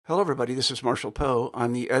Hello, everybody. This is Marshall Poe.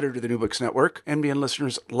 I'm the editor of the New Books Network. NBN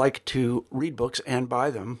listeners like to read books and buy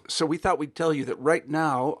them. So we thought we'd tell you that right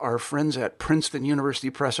now, our friends at Princeton University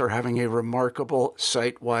Press are having a remarkable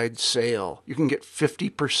site-wide sale. You can get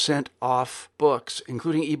 50% off books,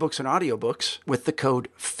 including ebooks and audiobooks, with the code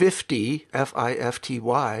 50,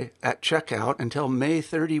 F-I-F-T-Y, at checkout until May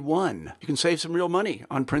 31. You can save some real money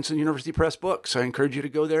on Princeton University Press books. I encourage you to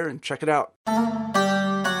go there and check it out.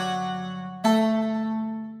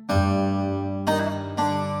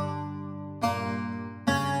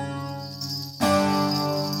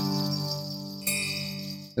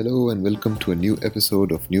 Hello and welcome to a new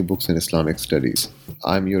episode of New Books in Islamic Studies.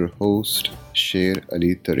 I'm your host, Sher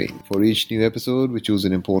Ali Tareen. For each new episode, we choose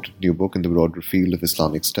an important new book in the broader field of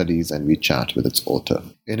Islamic studies and we chat with its author.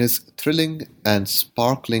 In his thrilling and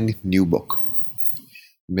sparkling new book,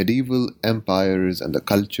 Medieval Empires and the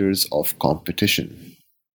Cultures of Competition,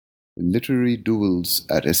 Literary Duels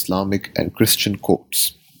at Islamic and Christian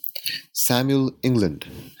Courts, Samuel England,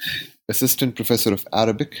 Assistant Professor of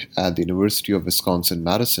Arabic at the University of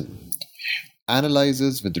Wisconsin-Madison,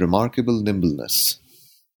 analyzes with remarkable nimbleness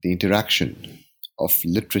the interaction of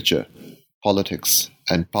literature, politics,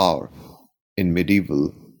 and power in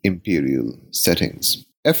medieval imperial settings.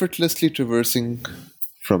 Effortlessly traversing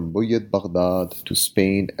from Buyid, Baghdad to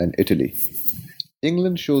Spain and Italy,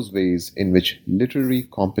 England shows ways in which literary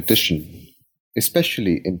competition,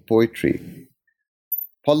 especially in poetry,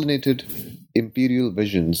 pollinated imperial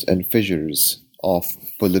visions and fissures of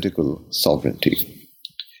political sovereignty.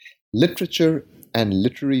 Literature and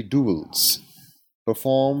literary duels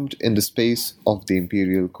performed in the space of the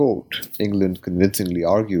imperial court, England convincingly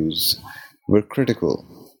argues, were critical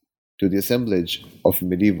to the assemblage of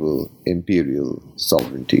medieval imperial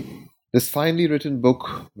sovereignty. This finely written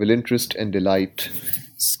book will interest and delight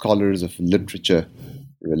scholars of literature,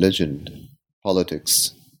 religion,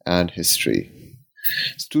 politics, and history.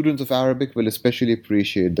 Students of Arabic will especially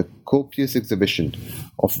appreciate the copious exhibition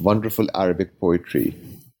of wonderful Arabic poetry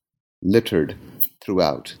littered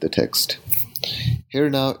throughout the text. Here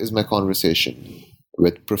now is my conversation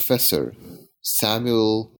with Professor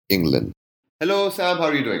Samuel England. Hello, Sam. How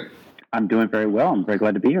are you doing? I'm doing very well. I'm very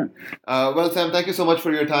glad to be here. Well, Sam, thank you so much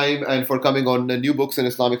for your time and for coming on New Books in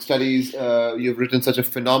Islamic Studies. You've written such a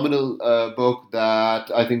phenomenal book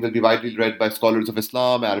that I think will be widely read by scholars of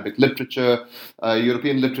Islam, Arabic literature,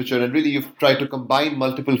 European literature, and really you've tried to combine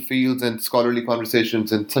multiple fields and scholarly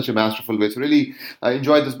conversations in such a masterful way. So really, I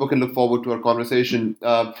enjoyed this book and look forward to our conversation.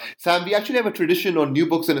 Sam, we actually have a tradition on New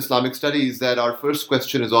Books in Islamic Studies that our first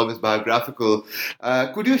question is always biographical.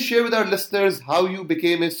 Could you share with our listeners how you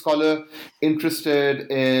became a scholar interested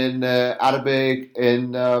in Arabic,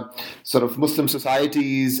 in sort of Muslim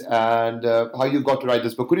societies, and how you got to write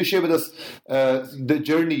this book? Could you share with us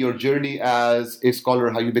your journey as a scholar,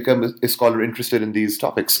 how you become a scholar interested in these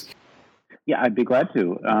topics? Yeah, I'd be glad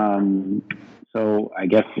to. So I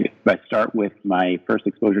guess if I start with my first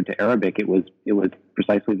exposure to Arabic, it was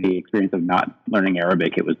precisely the experience of not learning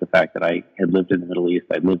Arabic. It was the fact that I had lived in the Middle East.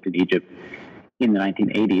 I lived in Egypt in the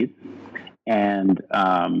 1980s, and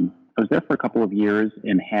I was there for a couple of years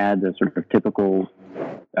and had a sort of typical,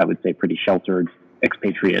 I would say, pretty sheltered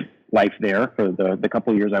expatriate life there. For the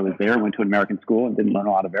couple of years I was there, I went to an American school and didn't learn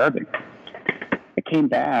a lot of Arabic. I came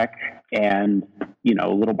back and,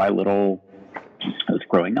 little by little, I was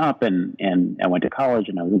growing up and I went to college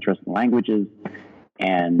and I was interested in languages.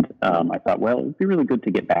 And I thought, well, it would be really good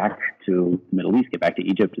to get back to the Middle East, get back to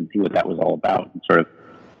Egypt and see what that was all about and sort of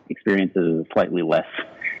experience it as a slightly less,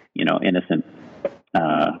 innocent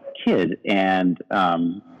kid. And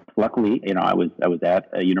luckily, I was at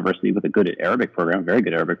a university with a good Arabic program, very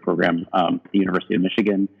good Arabic program, the University of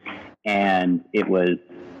Michigan, and it was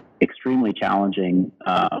extremely challenging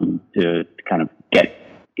to kind of get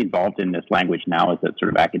involved in this language now as a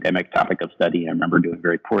sort of academic topic of study. I remember doing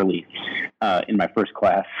very poorly in my first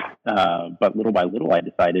class, but little by little, I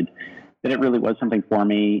decided that it really was something for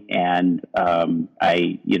me, and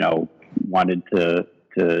I, wanted to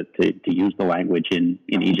use the language in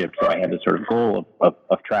Egypt. So I had this sort of goal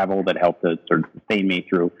of travel that helped to sort of sustain me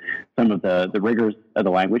through some of the rigors of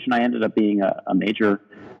the language. And I ended up being a major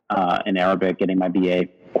in Arabic, getting my BA,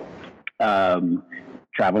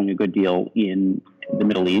 traveling a good deal in the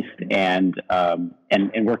Middle East and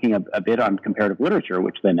working a bit on comparative literature,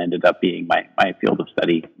 which then ended up being my field of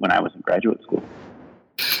study when I was in graduate school.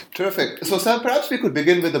 Terrific. So, Sam, perhaps we could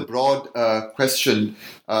begin with a broad question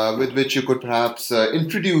with which you could perhaps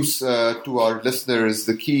introduce to our listeners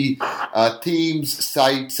the key themes,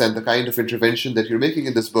 sites, and the kind of intervention that you're making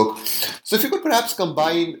in this book. So, if you could perhaps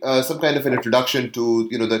combine some kind of an introduction to,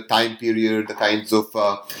 the time period, the kinds of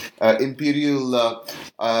imperial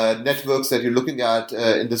networks that you're looking at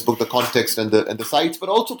in this book, the context and the sites, but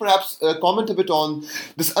also perhaps comment a bit on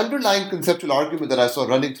this underlying conceptual argument that I saw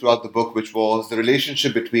running throughout the book, which was the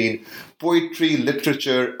relationship between poetry,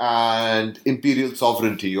 literature, and imperial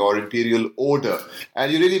sovereignty or imperial order.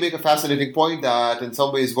 And you really make a fascinating point that in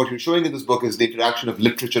some ways what you're showing in this book is the interaction of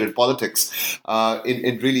literature and politics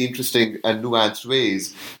in really interesting and nuanced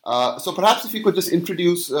ways. So perhaps if you could just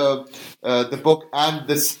introduce the book and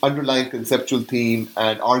this underlying conceptual theme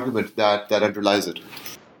and argument that underlies it.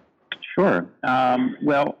 Sure.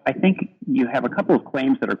 Well, I think you have a couple of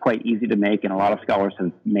claims that are quite easy to make, and a lot of scholars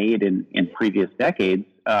have made in previous decades.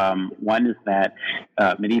 One is that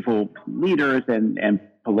medieval leaders and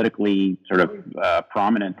politically sort of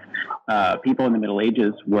prominent people in the Middle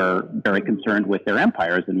Ages were very concerned with their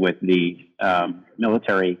empires and with the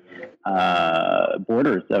military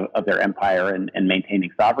borders of their empire and maintaining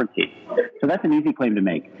sovereignty. So that's an easy claim to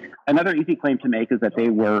make. Another easy claim to make is that they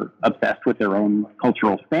were obsessed with their own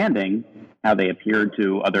cultural standing, how they appeared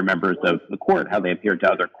to other members of the court, how they appeared to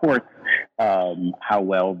other courts, how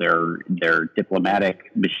well their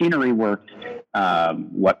diplomatic machinery worked,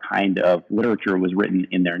 what kind of literature was written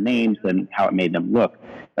in their names, and how it made them look.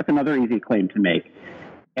 That's another easy claim to make.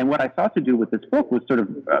 And what I sought to do with this book was sort of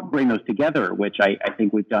bring those together, which I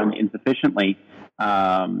think we've done insufficiently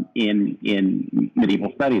in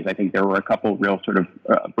medieval studies. I think there were a couple real sort of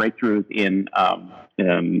breakthroughs in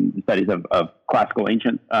studies of classical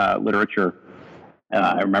ancient literature.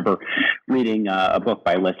 I remember reading a book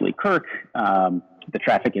by Leslie Kirk, The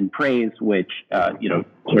Traffic in Praise, which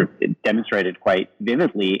sort of demonstrated quite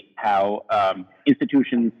vividly how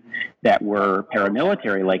institutions that were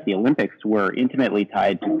paramilitary, like the Olympics, were intimately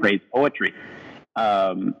tied to praise poetry.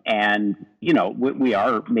 And we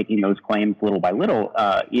are making those claims little by little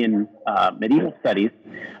in medieval studies.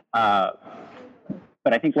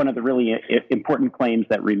 But I think one of the really important claims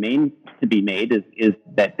that remains to be made is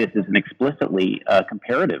that this is an explicitly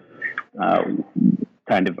comparative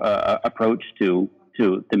kind of approach to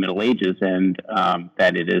the Middle Ages, and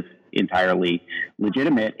that it is entirely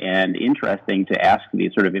legitimate and interesting to ask these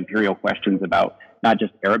sort of imperial questions about not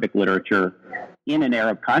just Arabic literature in an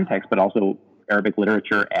Arab context, but also Arabic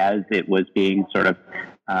literature as it was being sort of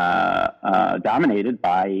dominated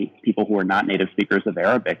by people who are not native speakers of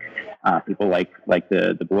Arabic, people like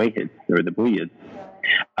the Buwayhids or the Buyids.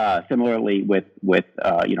 Similarly, with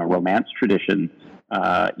Romance traditions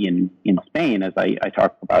in Spain, as I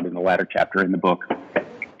talk about in the latter chapter in the book.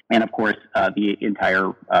 And of course, the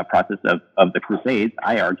entire process of the Crusades,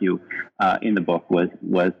 I argue, in the book was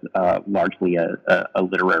largely a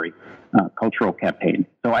literary cultural campaign.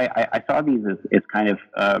 So I saw these as kind of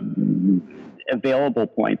available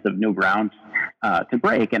points of new ground to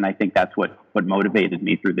break, and I think that's what motivated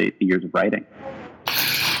me through the years of writing.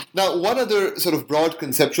 Now, one other sort of broad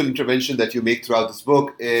conceptual intervention that you make throughout this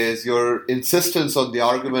book is your insistence on the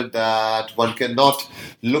argument that one cannot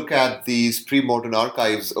look at these pre-modern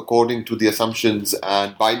archives according to the assumptions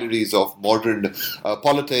and binaries of modern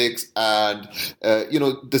politics, and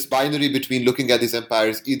this binary between looking at these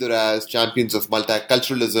empires either as champions of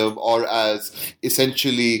multiculturalism or as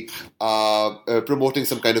essentially promoting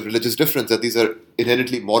some kind of religious difference, that these are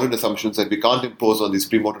inherently modern assumptions that we can't impose on these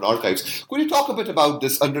pre-modern archives. Could you talk a bit about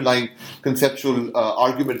this underlying conceptual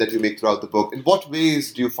argument that you make throughout the book? In what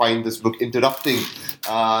ways do you find this book interrupting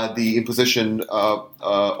the imposition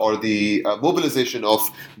or the mobilization of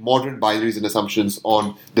modern binaries and assumptions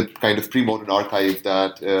on the kind of pre-modern archive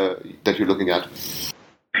that you're looking at?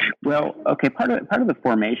 Well, okay, part of the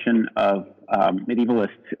formation of medievalists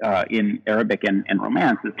in Arabic and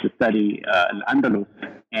Romance is to study Al-Andalus,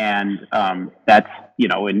 and that's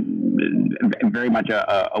very much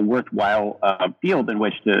a worthwhile field in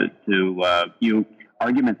which to view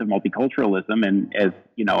arguments of multiculturalism. And as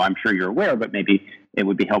I'm sure you're aware, but maybe it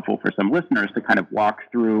would be helpful for some listeners to kind of walk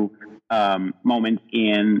through moments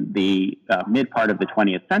in the mid part of the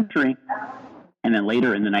 20th century. And then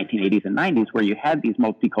later in the 1980s and 90s, where you had these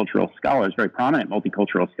multicultural scholars, very prominent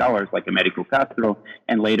multicultural scholars like Americo Castro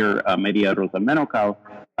and later Maria Rosa Menocal,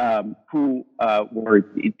 who were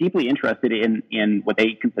deeply interested in what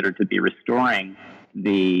they considered to be restoring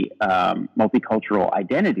the multicultural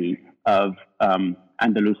identity of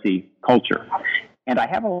Andalusi culture. And I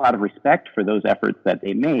have a lot of respect for those efforts that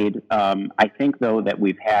they made. I think, though, that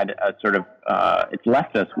we've had a sort of, it's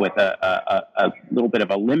left us with a little bit of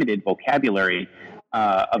a limited vocabulary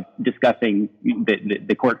of discussing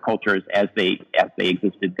the court cultures as they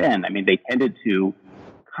existed then. I mean, they tended to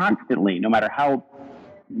constantly, no matter how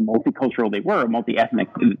multicultural they were, multi-ethnic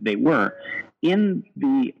they were, in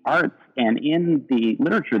the arts and in the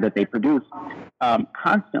literature that they produced,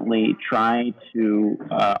 constantly try to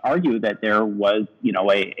argue that there was,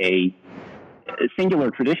 a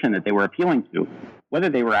singular tradition that they were appealing to. Whether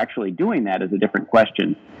they were actually doing that is a different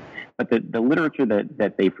question. But the literature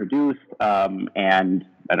that they produced, and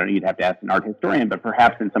I don't know, you'd have to ask an art historian, but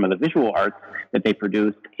perhaps in some of the visual arts that they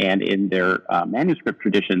produced and in their manuscript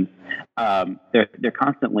traditions, they're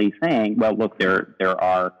constantly saying, well, look, there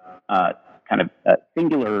are kind of a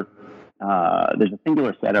singular, there's a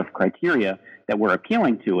singular set of criteria that we're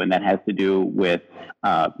appealing to, and that has to do with,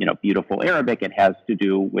 beautiful Arabic. It has to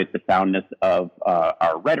do with the soundness of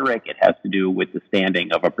our rhetoric. It has to do with the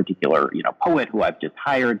standing of a particular, poet who I've just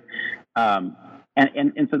hired. And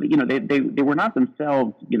so, they were not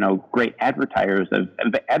themselves, great advertisers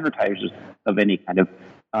of any kind of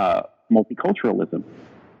multiculturalism.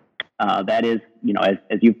 That is,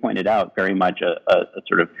 as you pointed out, very much a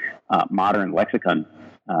sort of modern lexicon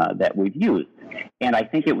that we've used. And I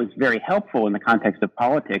think it was very helpful in the context of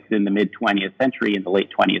politics in the mid-20th century and the late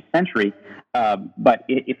 20th century. But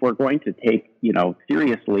if we're going to take,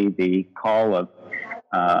 seriously the call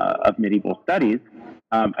of medieval studies,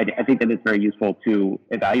 I think that it's very useful to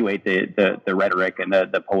evaluate the rhetoric and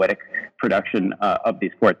the poetic production of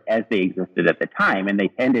these courts as they existed at the time, and they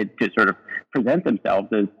tended to sort of present themselves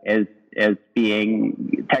as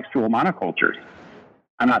being textual monocultures.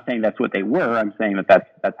 I'm not saying that's what they were. I'm saying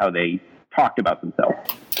that's how they talked about themselves.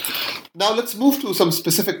 Now let's move to some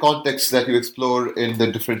specific contexts that you explore in the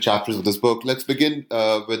different chapters of this book. Let's begin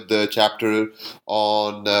with the chapter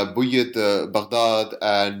on Buyid Baghdad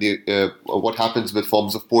and what happens with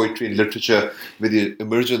forms of poetry and literature with the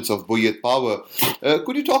emergence of Buyid power.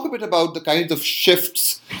 Could you talk a bit about the kinds of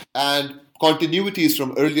shifts and continuities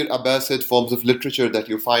from earlier Abbasid forms of literature that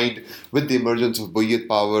you find with the emergence of Buyid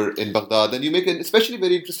power in Baghdad? And you make an especially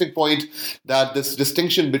very interesting point that this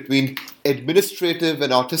distinction between administrative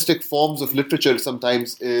and artistic forms of literature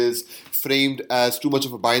sometimes is framed as too much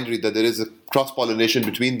of a binary, that there is a cross-pollination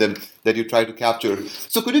between them that you try to capture.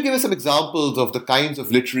 So could you give us some examples of the kinds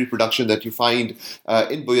of literary production that you find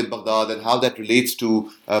in Buyid Baghdad and how that relates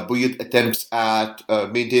to Buyid attempts at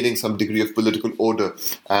maintaining some degree of political order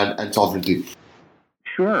and sovereignty?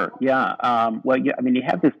 Sure, yeah. You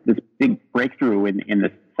have this big breakthrough in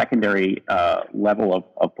the secondary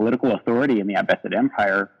level of political authority in the Abbasid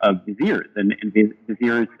Empire of viziers, and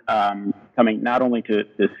viziers coming not only to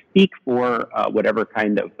speak for whatever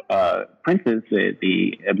kind of princes,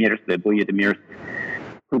 the emirs, the Buyid emirs,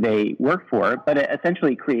 who they work for, but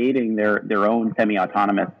essentially creating their own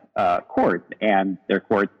semi-autonomous courts, and their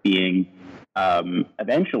courts being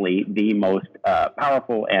eventually the most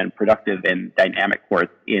powerful and productive and dynamic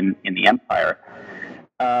courts in the empire.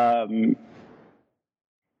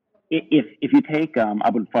 If you take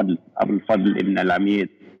Abul Fadl ibn al-Amid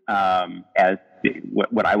as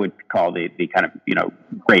what I would call the kind of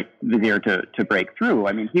great vizier to break through,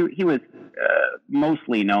 I mean he was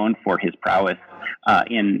mostly known for his prowess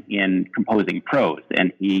in composing prose,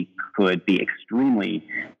 and he could be extremely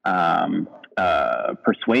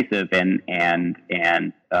persuasive and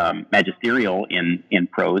magisterial in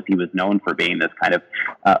prose. He was known for being this kind of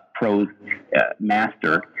prose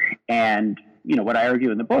master. And what I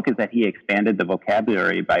argue in the book is that he expanded the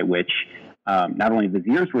vocabulary by which not only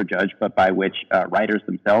viziers were judged, but by which writers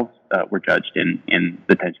themselves were judged in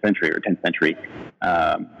the 10th century or 10th century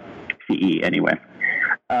CE anyway.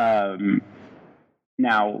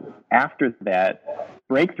 Now, after that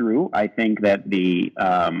breakthrough, I think that the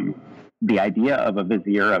idea of a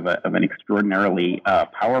vizier, of an extraordinarily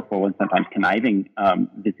powerful and sometimes conniving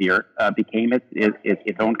vizier, became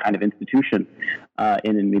its own kind of institution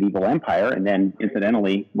in the medieval empire, and then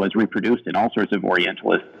incidentally was reproduced in all sorts of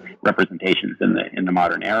Orientalist representations in the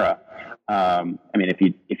modern era. If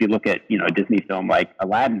you look at a Disney film like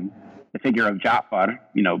Aladdin, the figure of Ja'far,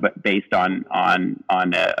 but based on an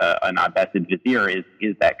Abbasid vizier,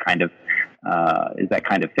 is that kind of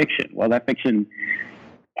fiction. Well, that fiction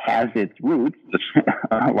has its roots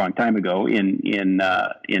a long time ago in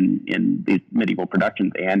these medieval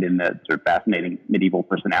productions and in the sort of fascinating medieval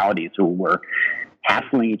personalities who were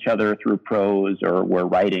hassling each other through prose or were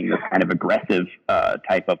writing this kind of aggressive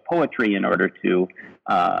type of poetry in order to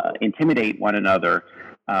intimidate one another.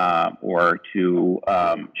 or to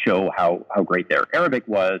show how great their Arabic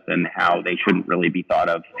was and how they shouldn't really be thought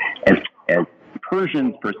of as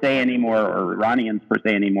Persians per se anymore or Iranians per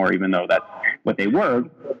se anymore, even though that's what they were,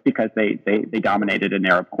 because they dominated an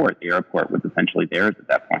Arab court. The Arab court was essentially theirs at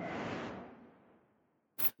that point.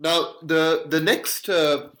 Now, the next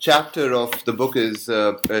chapter of the book is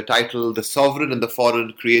titled The Sovereign and the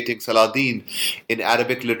Foreign, Creating Saladin in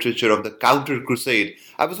Arabic Literature of the Counter-Crusade.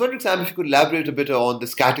 I was wondering, Sam, if you could elaborate a bit on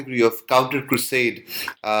this category of counter-crusade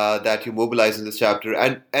that you mobilize in this chapter,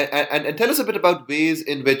 and tell us a bit about ways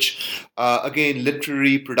in which, again,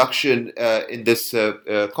 literary production in this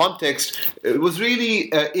context was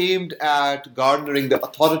really aimed at garnering the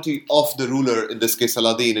authority of the ruler, in this case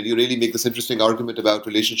Saladin, and you really make this interesting argument about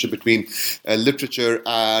relationship between literature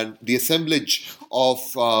and the assemblage of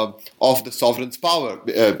the sovereign's power,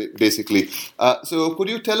 basically. So could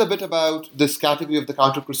you tell a bit about this category of the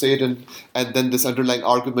counter-crusade and then this underlying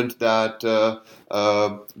argument that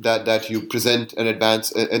you present and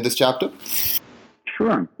advance in this chapter?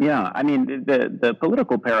 Sure. Yeah. I mean, the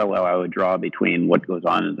political parallel I would draw between what goes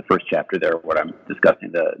on in the first chapter there, what I'm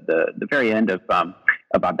discussing, the very end of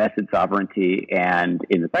Abbasid sovereignty, and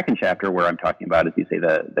in the second chapter, where I'm talking about, as you say,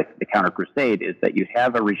 the counter-crusade, is that you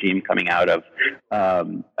have a regime coming out of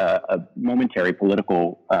a momentary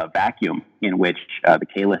political vacuum in which the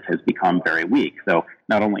caliph has become very weak. So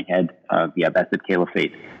not only had the Abbasid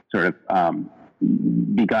caliphate sort of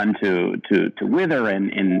begun to wither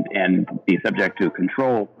and be subject to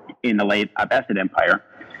control in the late Abbasid Empire,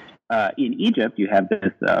 in Egypt, you have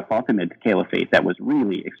this Fatimid caliphate that was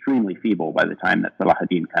really extremely feeble by the time that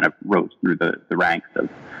Saladin kind of rose through the ranks of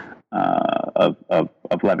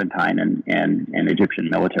Levantine and Egyptian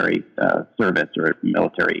military service or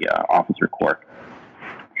military officer corps.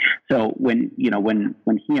 So when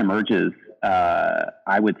he emerges,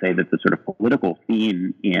 I would say that the sort of political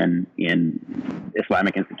scene in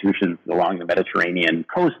Islamic institutions along the Mediterranean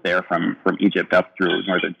coast there, from Egypt up through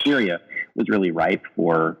northern Syria, was really ripe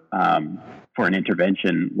for an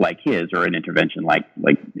intervention like his, or an intervention like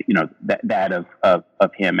that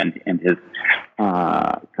of him and his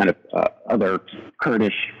kind of other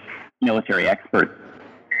Kurdish military experts.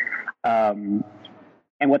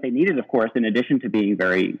 And what they needed, of course, in addition to being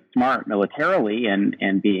very smart militarily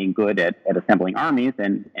and being good at assembling armies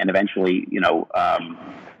and eventually,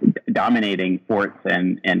 dominating forts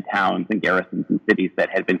and towns and garrisons and cities that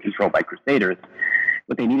had been controlled by crusaders,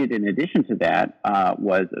 what they needed in addition to that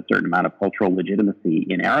was a certain amount of cultural legitimacy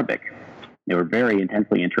in Arabic. They were very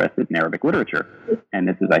intensely interested in Arabic literature. And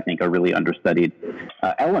this is, I think, a really understudied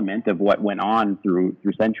element of what went on through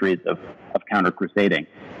centuries of counter-crusading.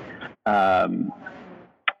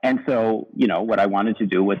 And so, what I wanted to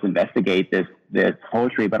do was investigate this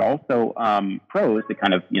poetry, but also prose, the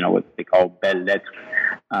kind of, what they call belles lettres,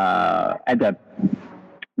 adab,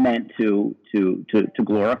 meant to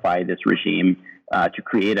glorify this regime, to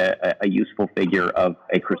create a useful figure of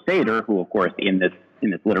a crusader who, of course, in this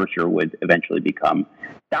literature would eventually become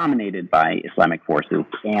dominated by Islamic forces,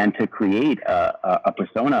 and to create a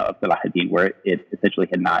persona of Saladin where it essentially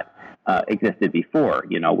had not existed before.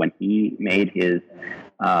 When he made his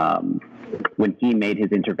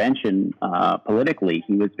intervention politically,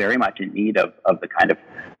 he was very much in need of the kind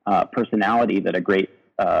of personality that a great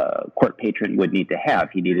court patron would need to have.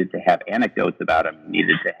 He needed to have anecdotes about him. He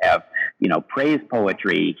needed to have, praise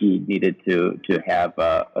poetry. He needed to have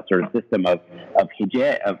a sort of system of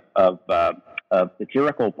hijab, of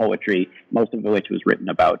satirical poetry, most of which was written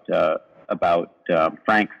about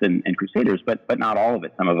Franks and Crusaders, but not all of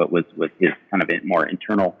it. Some of it was his kind of more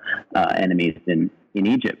internal enemies in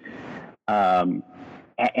Egypt.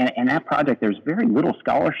 And that project, there's very little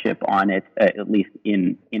scholarship on it, at least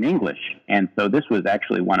in English. And so this was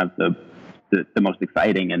actually one of the most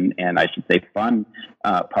exciting and I should say fun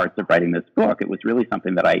parts of writing this book. It was really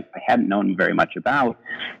something that I hadn't known very much about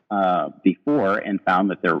before, and found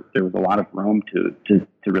that there was a lot of room to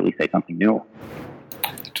really say something new.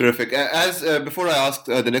 Terrific. As before I ask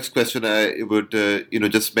the next question, I would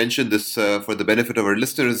just mention this for the benefit of our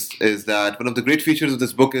listeners, is that one of the great features of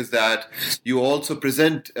this book is that you also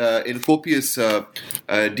present in copious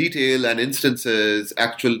detail and instances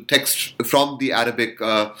actual text from the Arabic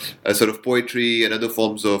sort of poetry and other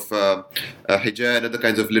forms of hijab and other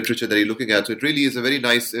kinds of literature that you're looking at. So it really is a very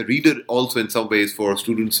nice reader also in some ways for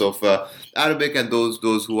students of Arabic and those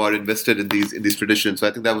who are invested in these traditions. So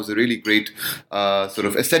I think that was a really great sort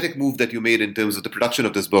of aesthetic move that you made in terms of the production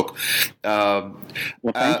of this book. Well,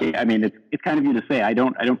 thank you. I mean, it's kind of you to say. I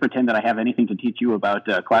don't pretend that I have anything to teach you about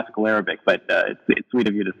classical Arabic, but it's sweet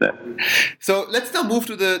of you to say. So let's now move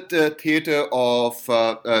to the theater of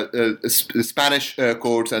Spanish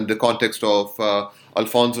courts and the context of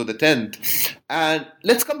Alfonso X. And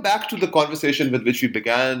let's come back to the conversation with which we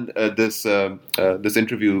began this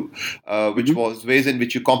interview, which was ways in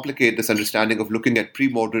which you complicate this understanding of looking at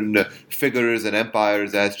pre-modern figures and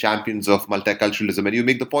empires as champions of multiculturalism. And you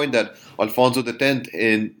make the point that Alfonso X,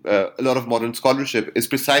 in a lot of modern scholarship, is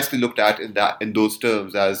precisely looked at in those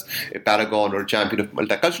terms as a paragon or a champion of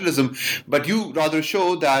multiculturalism. But you rather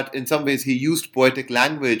show that in some ways he used poetic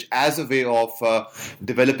language as a way of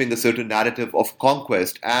developing a certain narrative of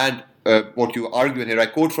conquest, and what you argue, and here I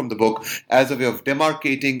quote from the book, as a way of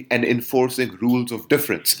demarcating and enforcing rules of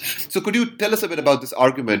difference. So could you tell us a bit about this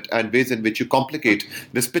argument and ways in which you complicate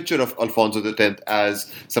this picture of Alfonso X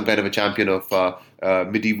as some kind of a champion of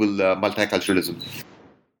medieval multiculturalism?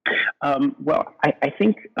 Well, I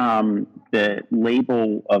think the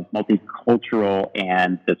label of multicultural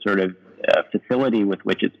and the sort of facility with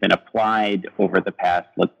which it's been applied over the past,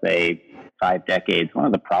 let's say, 5 decades, one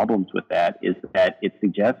of the problems with that is that it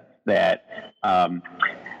suggests that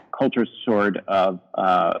cultures sort of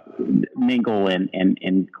mingle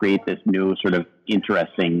and create this new sort of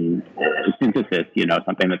interesting synthesis,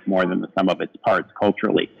 something that's more than the sum of its parts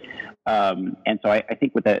culturally. And so I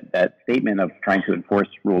think with that statement of trying to enforce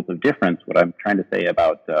rules of difference, what I'm trying to say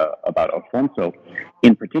about Alfonso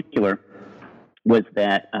in particular was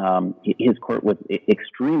that his court was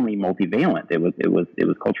extremely multivalent. It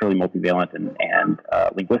was culturally multivalent and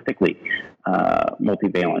linguistically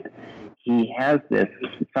multivalent. He has this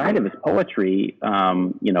side of his poetry,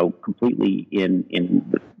 completely in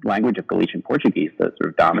the language of Galician Portuguese, the sort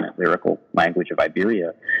of dominant lyrical language of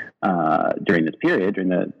Iberia during this period, during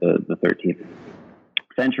the 13th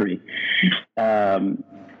century.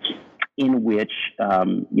 In which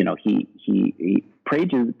he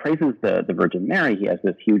praises the Virgin Mary. He has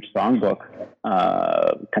this huge songbook,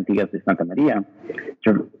 Cantigas de Santa Maria,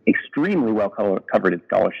 sort of extremely well covered in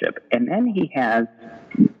scholarship. And then he has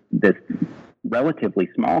this relatively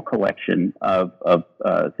small collection of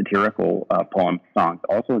satirical poems, songs,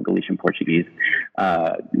 also in Galician Portuguese,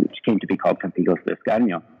 which came to be called Cantigas de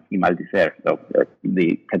Escarnio y Maldicer, so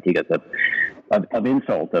the cantigas of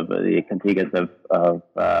insult, of the cantigas of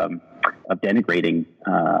denigrating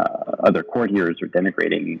other courtiers or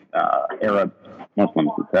denigrating Arabs,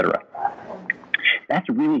 Muslims, etc. That's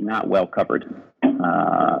really not well covered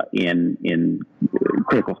in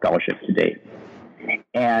critical scholarship today.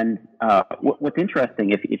 And what's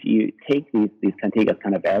interesting, if you take these cantigas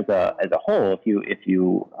kind of as a whole, if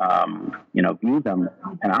you view them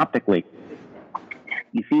panoptically,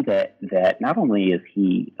 you see that not only is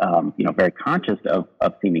he very conscious of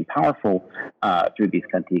seeming powerful through these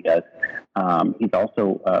cantigas, he's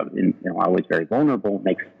also in a lot of ways very vulnerable.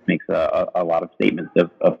 Makes a lot of statements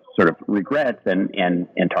of sort of regrets and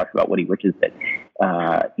talks about what he wishes that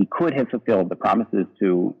he could have fulfilled, the promises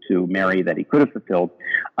to Mary that he could have fulfilled,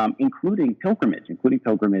 including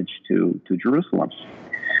pilgrimage to Jerusalem.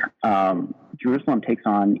 Jerusalem takes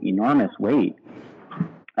on enormous weight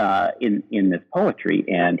in this poetry,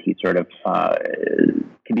 and he sort of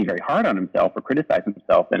can be very hard on himself or criticize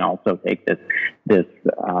himself, and also take this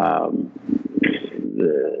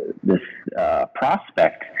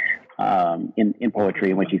prospect in poetry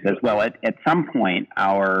in which he says, well, at some point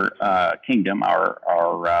our kingdom,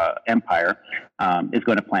 our empire, is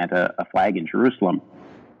going to plant a flag in Jerusalem,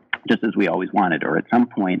 just as we always wanted, or at some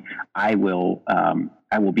point I will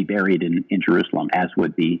be buried in Jerusalem, as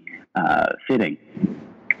would be fitting.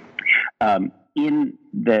 In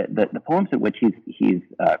the poems in which he's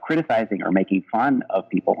criticizing or making fun of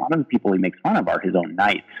people, a lot of the people he makes fun of are his own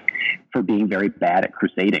knights for being very bad at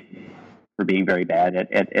crusading, for being very bad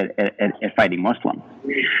at fighting Muslims.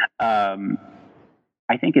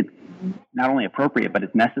 I think it's not only appropriate, but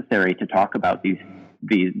it's necessary to talk about the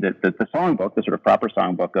songbook, the sort of proper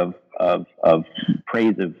songbook of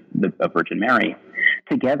praise of Virgin Mary,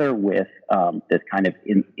 together with this kind of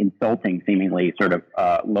insulting, seemingly sort of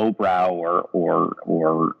lowbrow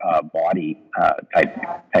or bawdy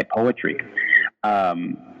type poetry.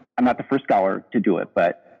 I'm not the first scholar to do it,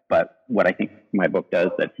 but what I think my book does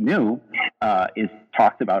that's new is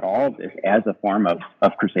talks about all of this as a form of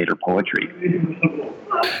Crusader poetry.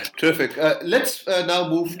 Terrific. Let's now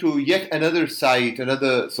move to yet another site,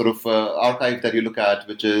 another sort of archive that you look at,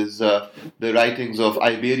 which is the writings of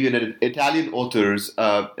Iberian and Italian authors,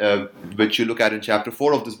 which you look at in chapter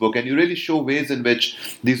 4 of this book. And you really show ways in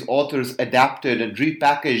which these authors adapted and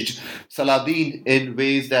repackaged Saladin in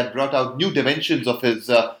ways that brought out new dimensions of his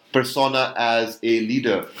persona as a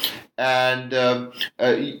leader. And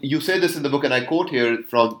you say this in the book, and I quote here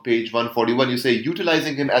from page 141, you say,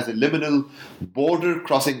 utilizing him as a liminal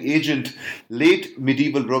border-crossing agent, late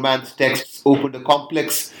medieval Romance texts opened a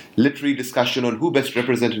complex literary discussion on who best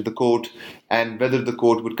represented the court and whether the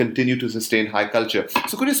court would continue to sustain high culture.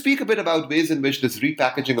 So could you speak a bit about ways in which this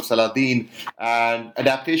repackaging of Saladin and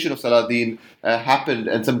adaptation of Saladin happened,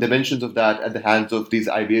 and some dimensions of that at the hands of these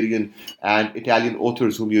Iberian and Italian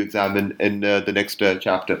authors whom you examine in the next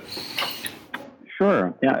chapter?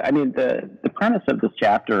 Sure. Yeah. I mean, the premise of this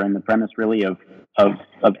chapter, and the premise really of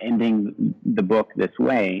ending the book this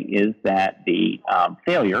way, is that the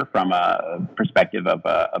failure, from a perspective of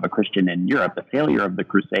a Christian in Europe, the failure of the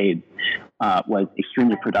Crusades was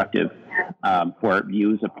extremely productive for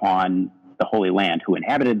views upon the Holy Land, who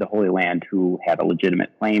inhabited the Holy Land, who had a legitimate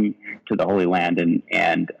claim to the Holy Land,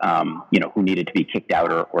 and who needed to be kicked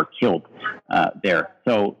out or killed there.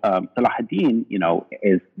 So Saladin,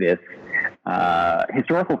 is this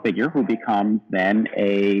historical figure who becomes then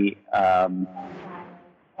a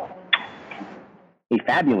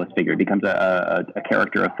fabulous figure, becomes a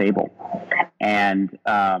character of fable, and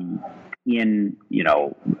in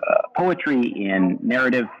poetry, in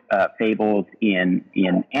narrative fables, in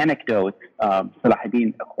anecdotes,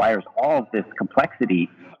 Saladin acquires all of this complexity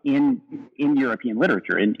in European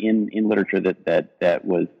literature, in literature that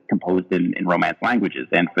was composed in Romance languages,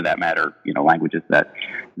 and for that matter, languages that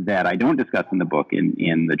I don't discuss in the book,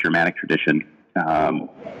 in the Germanic tradition,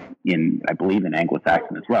 I believe in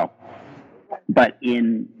Anglo-Saxon as well. But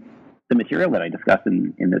in the material that I discuss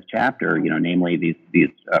in this chapter, namely these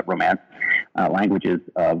Romance languages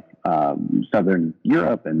of Southern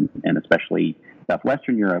Europe and especially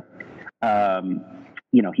Southwestern Europe,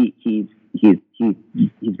 he's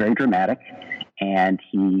very dramatic, and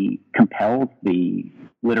he compels the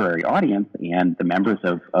literary audience and the members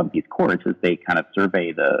of these courts, as they kind of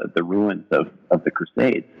survey the ruins of the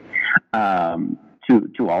Crusades,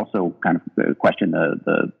 to also kind of question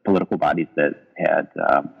the political bodies that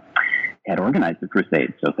had organized the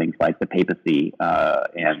Crusades. So things like the papacy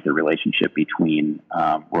and the relationship between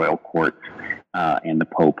royal courts and the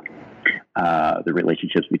Pope, the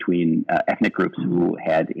relationships between ethnic groups who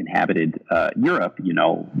had inhabited Europe.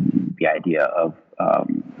 The idea of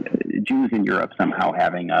Jews in Europe somehow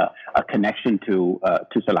having a connection to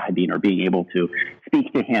Saladin, or being able to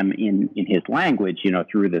speak to him in his language,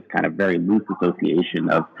 through this kind of very loose association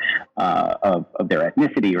of their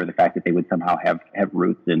ethnicity, or the fact that they would somehow have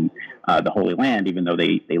roots in the Holy Land, even though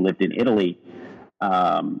they lived in Italy.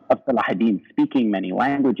 Of Saladin speaking many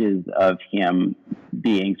languages, of him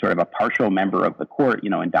being sort of a partial member of the court.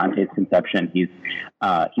 In Dante's conception, he's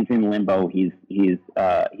in limbo. He's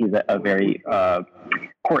a very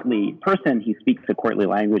courtly person. He speaks a courtly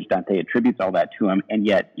language. Dante attributes all that to him, and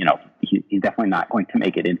yet, he's definitely not going to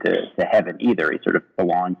make it into heaven either. He sort of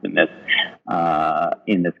belongs in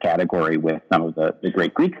this category with some of the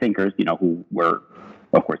great Greek thinkers, who were,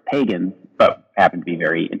 of course, pagans, but happened to be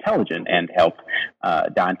very intelligent and helped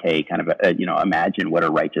Dante kind of imagine what a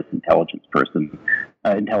righteous, intelligent person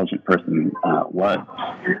was.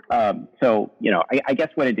 So I guess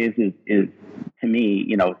what it is to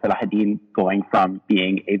me, Saladin going from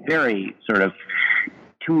being a very sort of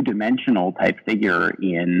two-dimensional type figure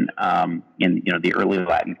in the early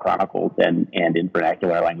Latin chronicles and in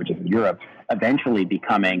vernacular languages in Europe, eventually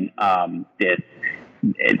becoming this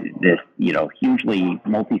hugely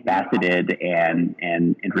multifaceted and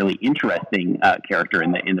really interesting character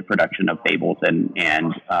in the production of fables and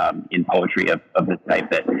in poetry of this type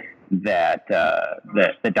that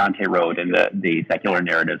Dante wrote, and the secular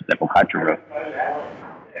narratives that Boccaccio wrote.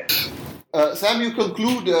 Sam, you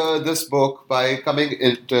conclude this book by coming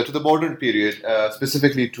to the modern period,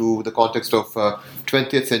 specifically to the context of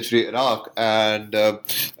 20th century Iraq, and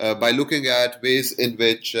by looking at ways in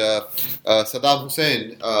which Saddam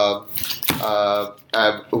Hussein,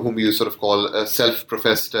 whom you sort of call a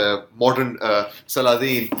self-professed modern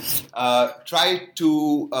Saladin, tried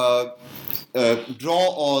to draw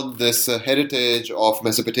on this heritage of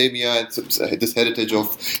Mesopotamia and this heritage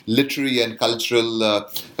of literary and cultural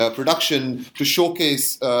production to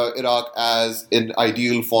showcase Iraq as an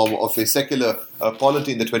ideal form of a secular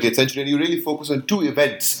polity in the 20th century, and you really focus on two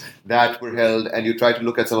events that were held, and you try to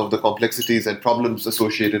look at some of the complexities and problems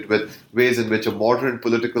associated with ways in which a modern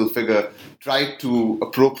political figure tried to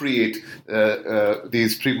appropriate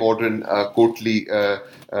these pre-modern courtly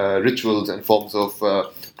rituals and forms of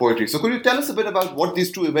poetry. So could you tell us a bit about what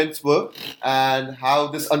these two events were and how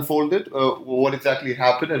this unfolded, what exactly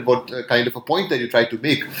happened, and what kind of a point that you tried to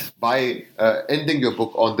make by ending your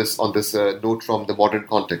book on this note from the modern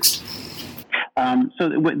context? So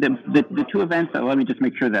the two events. Let me just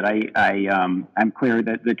make sure that I'm clear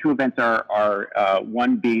that the two events are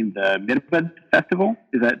one being the Mirbad Festival.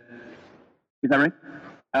 Is that right?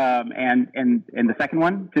 And the second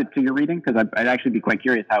one to your reading, because I'd actually be quite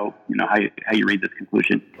curious how you read this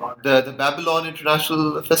conclusion. The Babylon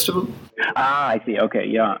International Festival. I see. Okay,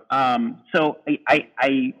 yeah. So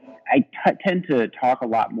I tend to talk a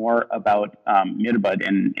lot more about Mirbad,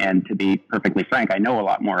 and to be perfectly frank, I know a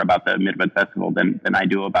lot more about the Mirbad Festival than I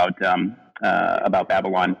do about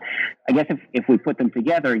Babylon. I guess if we put them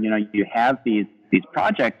together, you have these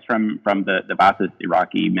projects from the Ba'athist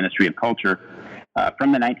Iraqi Ministry of Culture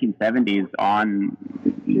from the 1970s on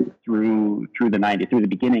through the 90s, through the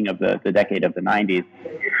beginning of the decade of the 90s,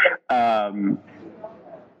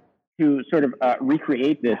 to sort of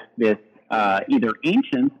recreate this either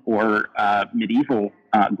ancient or medieval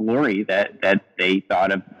glory that they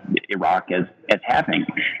thought of Iraq as having.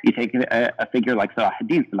 You take a figure like Salah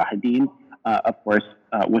ad-Din. Salah ad-Din, of course,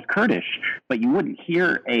 was Kurdish, but you wouldn't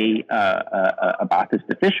hear a Ba'athist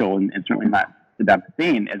official, and certainly not Saddam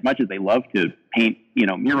Hussein, as much as they love to paint,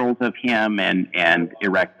 murals of him and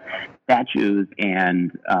erect statues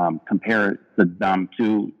and compare Saddam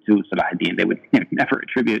to Salah ad-Din. They would never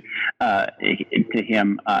attribute to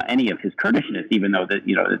him any of his Kurdishness, even though that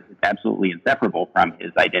it's absolutely inseparable from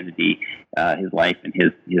his identity, his life, and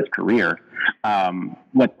his career.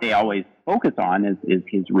 What they always focus on is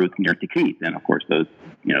his roots near Tikrit, and of course those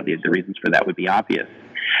the reasons for that would be obvious.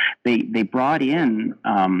 They brought in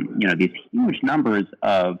these huge numbers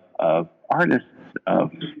of artists,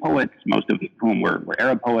 of poets, most of whom were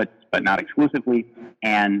Arab poets, but not exclusively,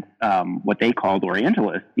 and what they called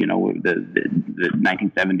Orientalists, the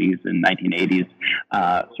 1970s and 1980s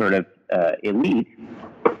sort of elite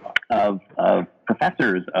of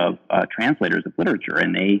professors, of translators of literature,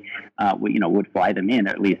 and they would fly them in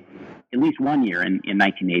at least 1 year in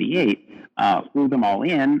 1988. Flew them all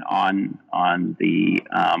in on the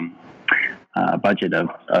budget of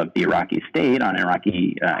the Iraqi state, on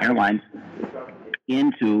Iraqi airlines,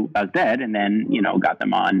 into Baghdad, and then got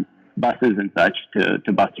them on buses and such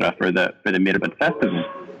to Basra for the Mirbad Festival.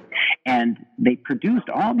 And they produced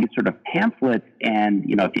all these sort of pamphlets, and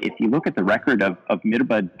if you look at the record of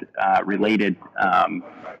Mirbad related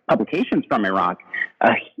publications from Iraq,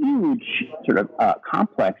 a huge sort of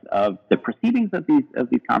complex of the proceedings of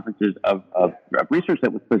these conferences, of research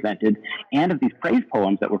that was presented, and of these praise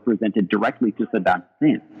poems that were presented directly to Saddam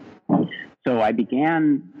Hussein. So I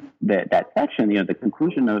began that section, the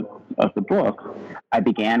conclusion of the book. I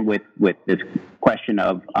began with this question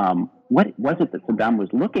of what was it that Saddam was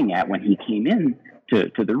looking at when he came in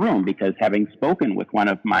to the room? Because having spoken with one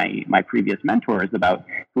of my previous mentors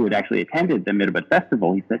who had actually attended the Mirbad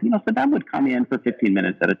Festival, he said, Saddam would come in for 15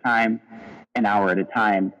 minutes at a time, an hour at a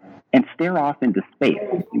time, and stare off into space.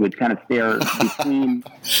 He would kind of stare between.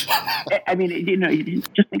 I mean,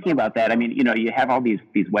 just thinking about that. I mean, you have all these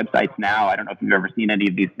websites now. I don't know if you've ever seen any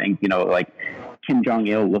of these things. Like Kim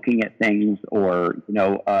Jong-il looking at things, or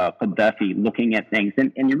Gaddafi looking at things,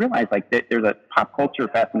 and you realize that there's a pop culture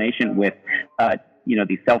fascination with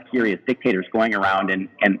these self-serious dictators going around and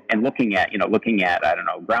looking at I don't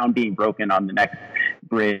know, ground being broken on the next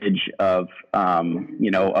bridge of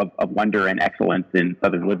wonder and excellence in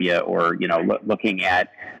southern Libya, or looking at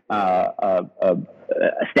a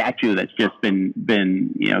statue that's just been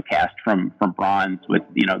cast from bronze with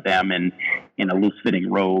them in a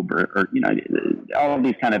loose-fitting robe, or all of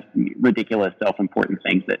these kind of ridiculous self-important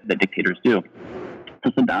things that dictators do.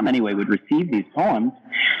 So Saddam, anyway, would receive these poems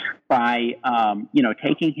by,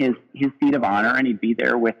 taking his seat of honor, and he'd be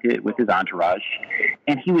there with his entourage,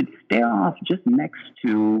 and he would stare off just next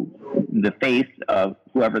to the face of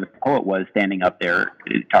whoever the poet was standing up there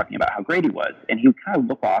talking about how great he was, and he would kind of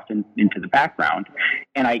look off into the background,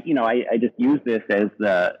 and I just use this as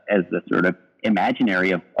the sort of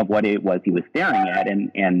imaginary of what it was he was staring at, and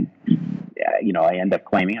I end up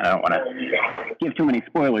claiming, I don't want to give too many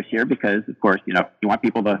spoilers here, because of course, you want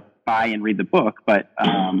people to buy and read the book, but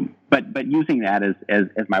using that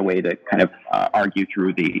as my way to kind of argue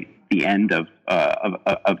through the end of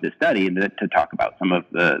the study, and to talk about some of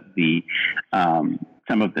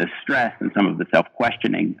some of the stress and some of the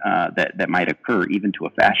self-questioning that might occur even to a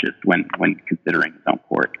fascist when considering his own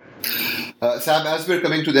court. Sam, as we're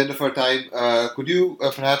coming to the end of our time, could you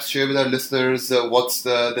perhaps share with our listeners what's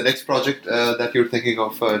the next project that you're thinking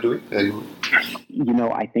of doing?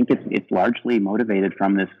 I think it's largely motivated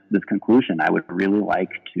from this conclusion. I would really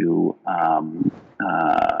like to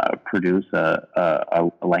produce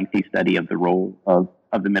a lengthy study of the role of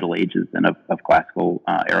the Middle Ages and of classical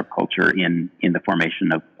Arab culture in the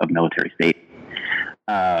formation of military states.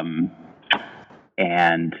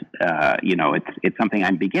 It's something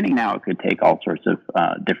I'm beginning now. It could take all sorts of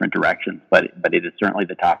different directions, but it is certainly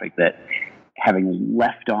the topic that, having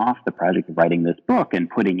left off the project of writing this book and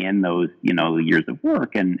putting in those, years of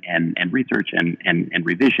work and research and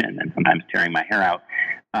revision and sometimes tearing my hair out,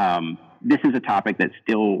 this is a topic that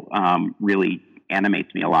still really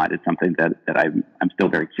animates me a lot. It's something that I'm still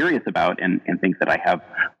very curious about and think that I have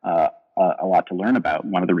a lot to learn about.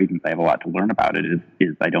 One of the reasons I have a lot to learn about it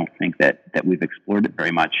is I don't think that we've explored it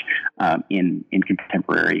very much in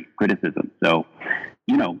contemporary criticism. So,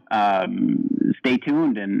 stay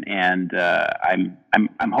tuned, and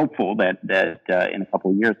I'm hopeful that in a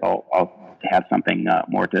couple of years I'll have something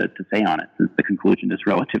more to say on it, since the conclusion is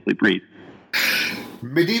relatively brief.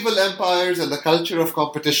 Medieval Empires and the Culture of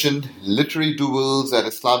Competition, Literary Duels at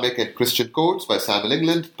Islamic and Christian Courts by Samuel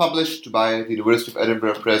England, published by the University of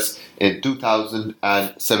Edinburgh Press in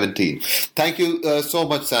 2017. Thank you so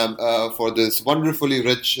much, Sam, for this wonderfully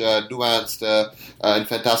rich, nuanced and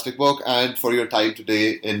fantastic book, and for your time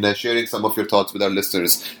today in sharing some of your thoughts with our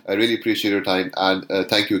listeners. I really appreciate your time, and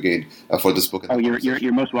thank you again for this book.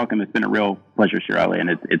 You're most welcome. It's been a real pleasure, Shirali, and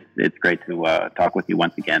it's great to talk with you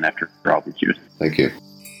once again after all these years. Thank you.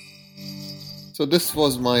 So this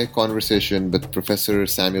was my conversation with Professor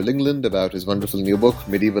Samuel England about his wonderful new book,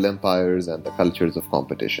 Medieval Empires and the Cultures of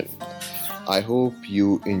Competition. I hope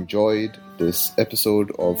you enjoyed this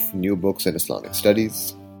episode of New Books in Islamic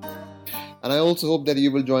Studies. And I also hope that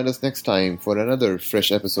you will join us next time for another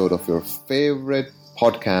fresh episode of your favorite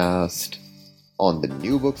podcast on the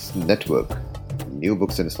New Books Network, New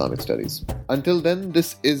Books in Islamic Studies. Until then,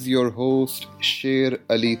 this is your host, Sher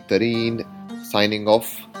Ali Tareen, signing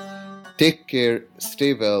off. Take care,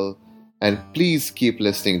 stay well, and please keep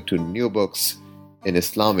listening to New Books in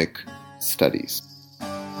Islamic Studies.